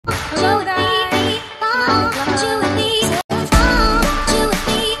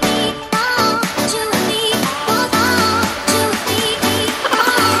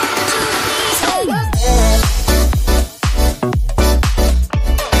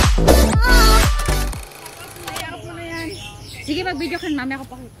mag-video ka, mamaya ko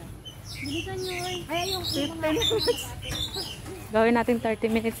pakita. Bilisan nyo eh. Ay, yung 15 minutes. Gawin natin 30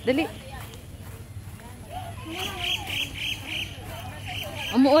 minutes. Dali.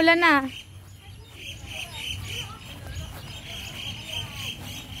 Umuulan na.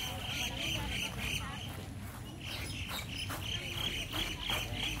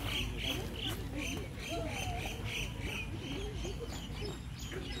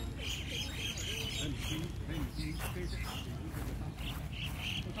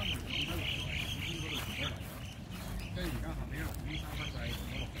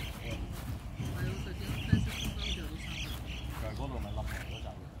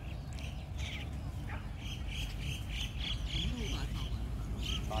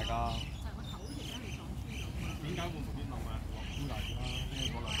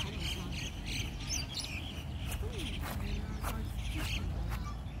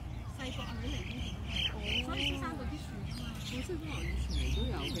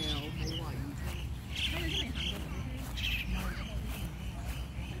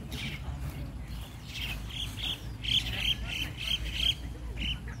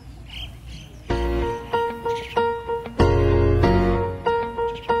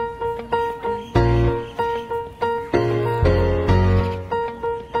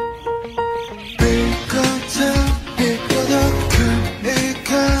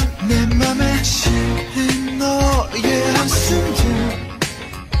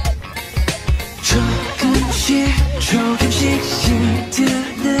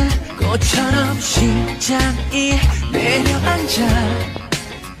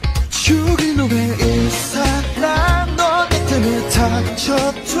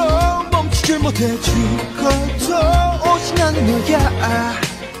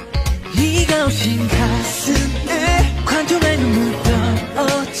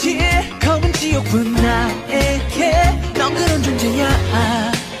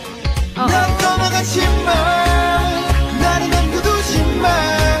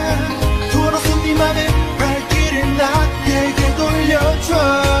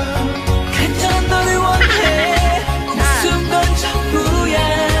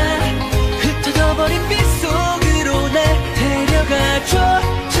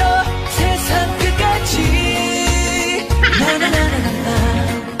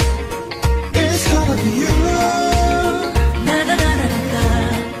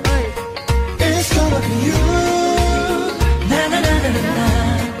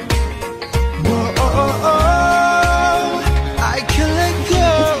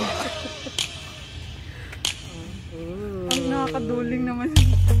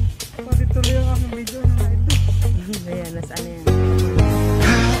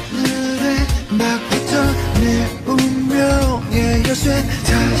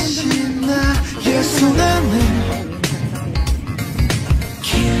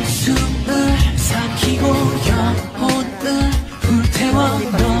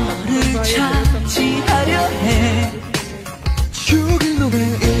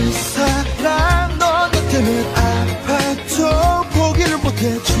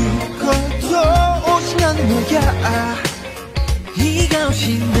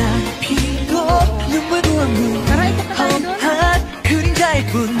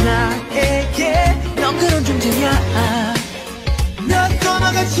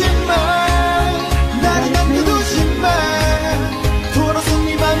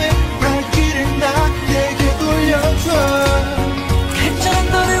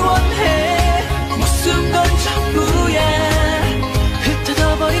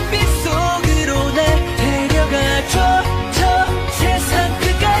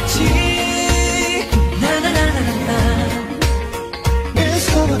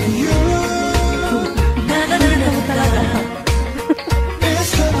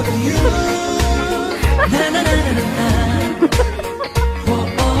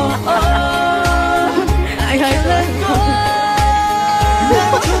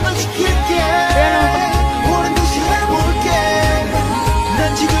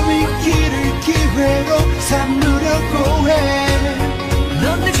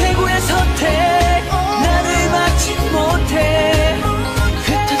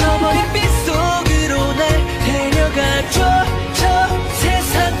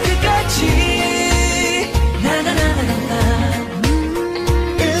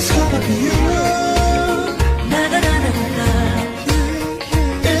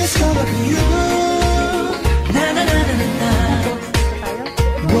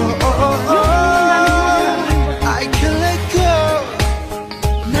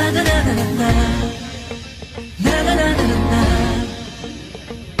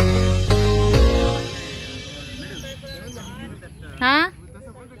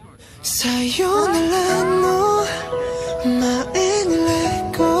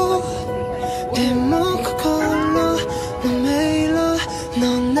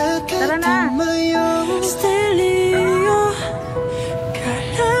 Tara na!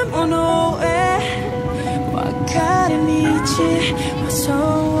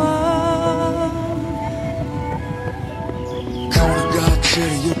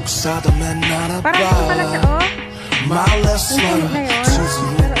 Parang ito pala siya, oh. Mhyles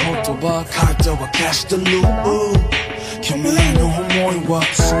스스로 걷어봐 갈대와 캐시들루 김미는 호모이와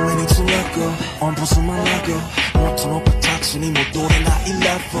숨이 틀렸고 언부수만 나고 모든 오빠 닥치니 모두를 나 11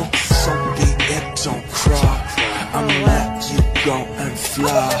 So be it, don't cry I'ma let you go and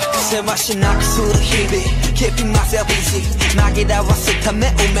fly 세맛이 나게 술을 희비 Keeping myself easy 막이라 왔을 때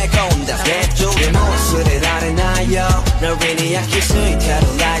매운매가 온다 대쪽 내 모습을 아래나요 널 위니 아낄 수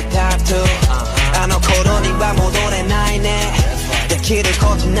있도록 like tattoo I know 코로니와 모두의 나이네 내 길을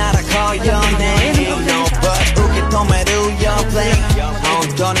걷은 나라 거연해 You know but 웃긴 도매로 you're playing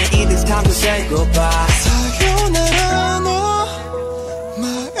I'm gonna eat this time to say goodbye 사요나라 너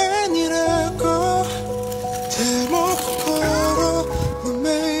마엔이라고 대놓고 걸어 너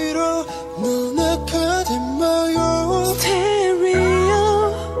매일어 넌 아카데마요 스테레오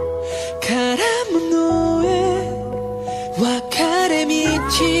가라문 노에 와카레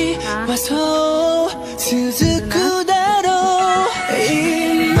미치 와서 스즈쿠다로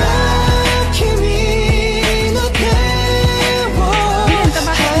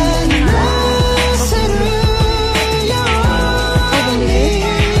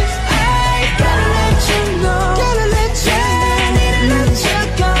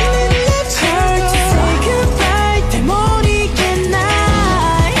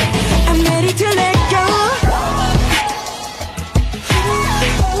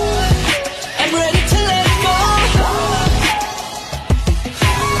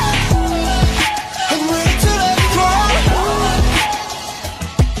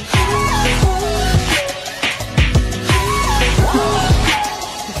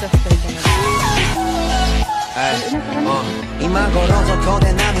이만 걸어서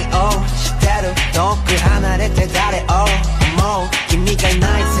거대남이 시대로 덕그 하나를 대달해 뭐 기미가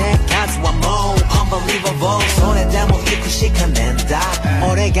나의 생각과 뭐 unbelievable 손에 대모 이쿠시한 낸다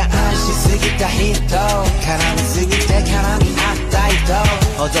올해가 안시 쓰기다 히토 가람이 쓰기때 가람이 아따 히토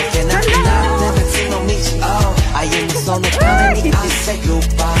어저께 나 때문에 쓰노미지 아예 내 손을 가면이 I say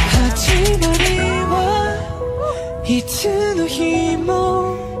goodbye 하지마리와 이츠の日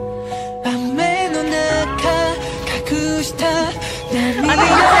も雨の中隠した涙の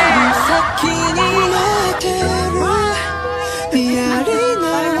先に泣いてるリアルな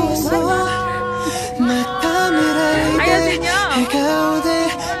嘘また未来で笑顔で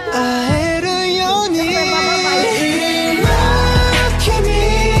会えるように今君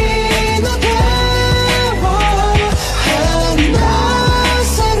の手を離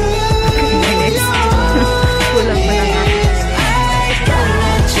せるように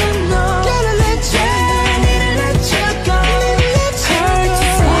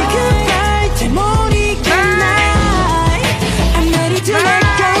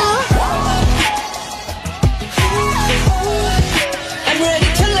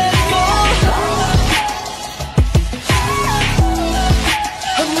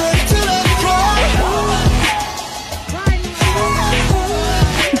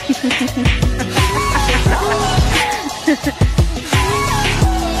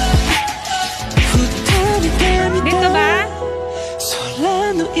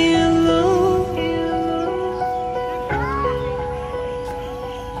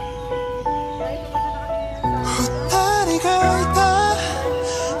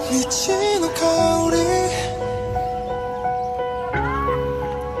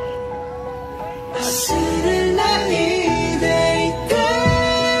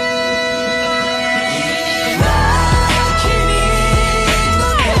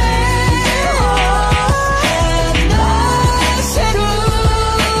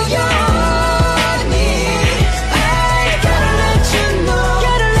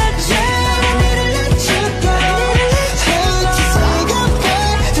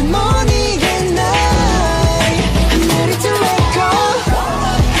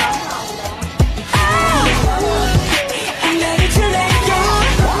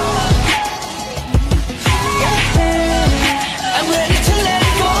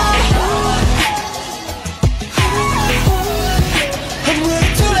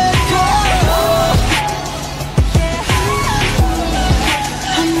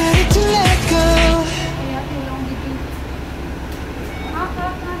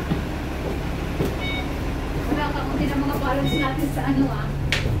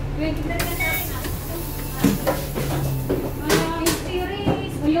Wala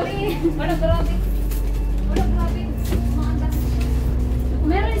grabe. Wala grabe.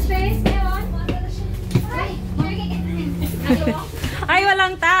 Meron space? Meron? Ay,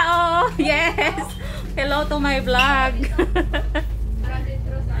 walang tao. Yes. Hello to my vlog.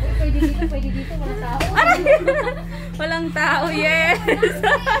 Pwede dito, walang tao. Walang tao, yes.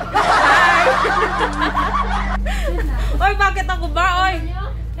 Hi. Oy, bakit ako ba? Oy.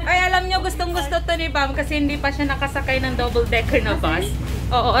 Ay, alam nyo, gustong-gusto to ni Bam kasi hindi pa siya nakasakay ng double-decker na bus.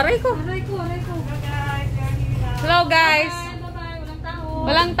 Oo, aray ko. Hello, guys. Bye-bye. Walang tao.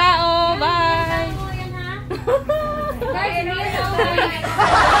 Walang tao. Bye. Yan ha. Guys,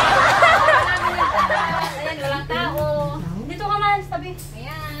 ayan, walang tao. Dito ka man, tabi.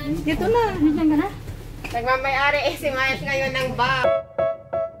 Ayan. Dito na. Nandiyan ka na? Nagmamayari si Mhyles ngayon ng bar.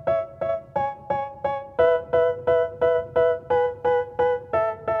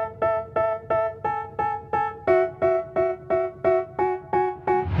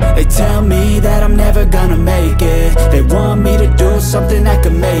 They tell me that I'm never gonna make it. They want me to do something that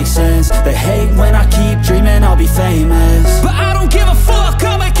could make sense. They hate when I keep dreaming I'll be famous, but I don't give a fuck,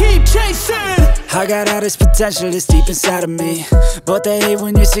 I'ma keep chasing. I got all this potential that's deep inside of me, but they hate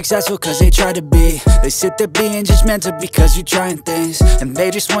when you're successful cause they try to be. They sit there being judgmental because you're trying things, and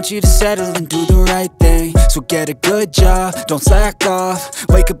they just want you to settle and do the right thing. So get a good job, don't slack off.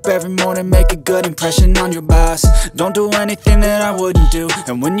 Wake up every morning, make a good impression on your boss. Don't do anything that I wouldn't do,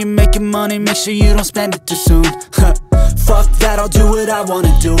 and when you're making money, make sure you don't spend it too soon. Fuck that, I'll do what I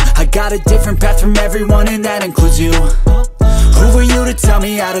wanna do. I got a different path from everyone and that includes you. Who are you to tell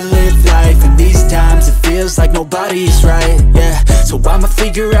me how to live life? In these times it feels like nobody's right, yeah. So I'ma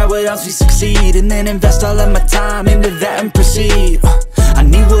figure out what else we succeed, and then invest all of my time into that and proceed. I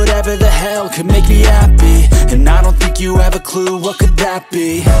need whatever the hell could make me happy, and I don't think you have a clue what could that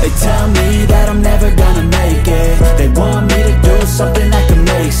be. They tell me that I'm never gonna make it. They want me to do something that could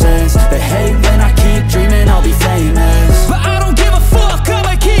make sense. They hate when I keep dreaming I'll be famous, but I don't give a fuck,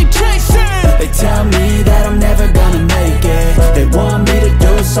 I'ma keep chasing. They tell me that I'm never gonna make it. They want me to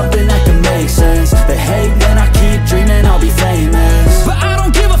do something that could make sense. They hate when I keep dreaming I'll be famous, but I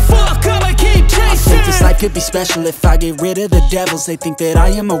don't give a fuck, I'ma keep chasing. I think this life could be special if I get rid of the devils. They think that I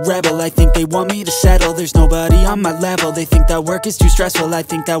am a rebel, I think they want me to settle. There's nobody on my level, they think that work is too stressful. I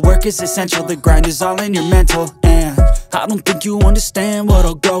think that work is essential, the grind is all in your mental. And I don't think you understand what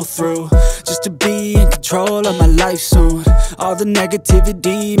I'll go through just to be in control of my life soon. All the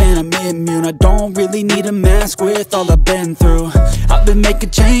negativity, man, I'm immune. I don't really need a mask with all I've been through. I've been making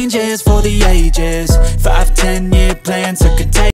changes for the ages, 5-10 year plans that could take